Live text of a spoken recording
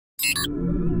Hey,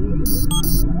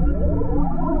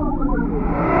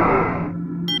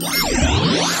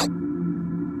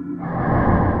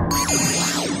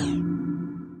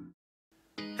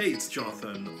 it's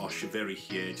Jonathan Oshiveri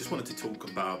here. Just wanted to talk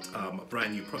about a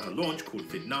brand new launch called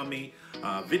Vidnami.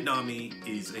 Vidnami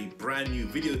is a brand new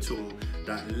video tool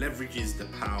that leverages the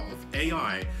power of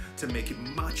AI to make it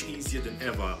much easier than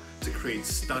ever to create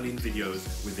stunning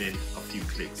videos within a few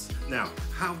clicks. Now,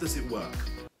 how does it work?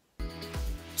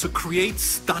 To create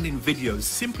stunning videos,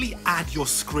 simply add your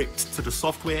script to the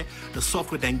software. The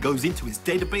software then goes into its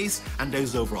database and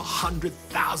there's over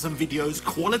 100,000 videos,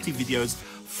 quality videos,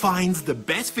 finds the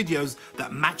best videos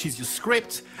that matches your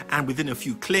script, and within a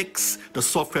few clicks, the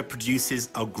software produces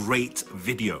a great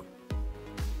video.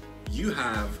 You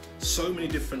have so many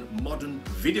different modern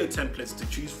video templates to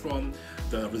choose from.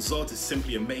 The result is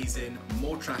simply amazing.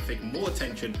 More traffic, more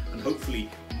attention, and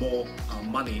hopefully more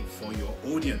money for your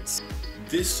audience.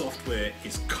 This software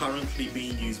is currently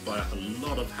being used by a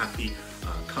lot of happy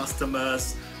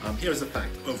customers. Here's a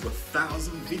fact: over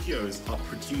 1,000 videos are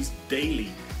produced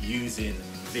daily using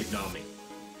Vidnami.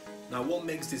 Now, what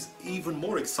makes this even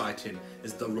more exciting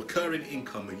is the recurring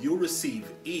income you'll receive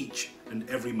each and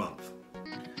every month.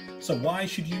 So why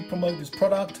should you promote this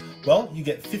product? Well, you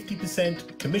get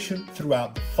 50% commission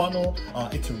throughout the funnel.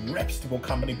 It's a reputable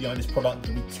company behind this product.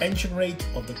 The retention rate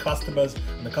of the customers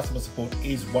and the customer support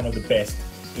is one of the best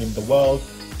in the world.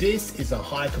 This is a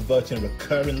high converting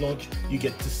recurring launch. You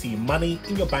get to see money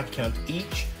in your bank account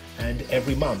each and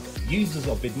every month. Users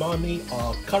of Vidnami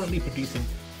are currently producing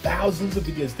thousands of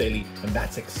videos daily, and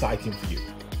that's exciting for you.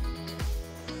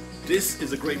 This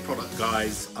is a great product,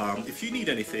 guys. If you need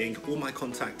anything, all my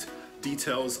contact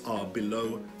details are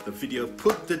below the video.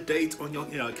 Put the date on your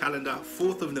calendar.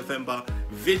 4th of November,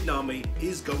 Vidnami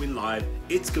is going live.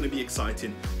 It's going to be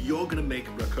exciting. You're going to make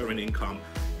recurring income.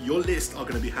 Your list are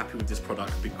going to be happy with this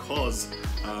product because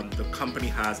the company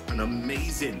has an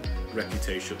amazing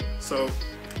reputation. So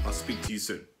I'll speak to you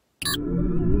soon.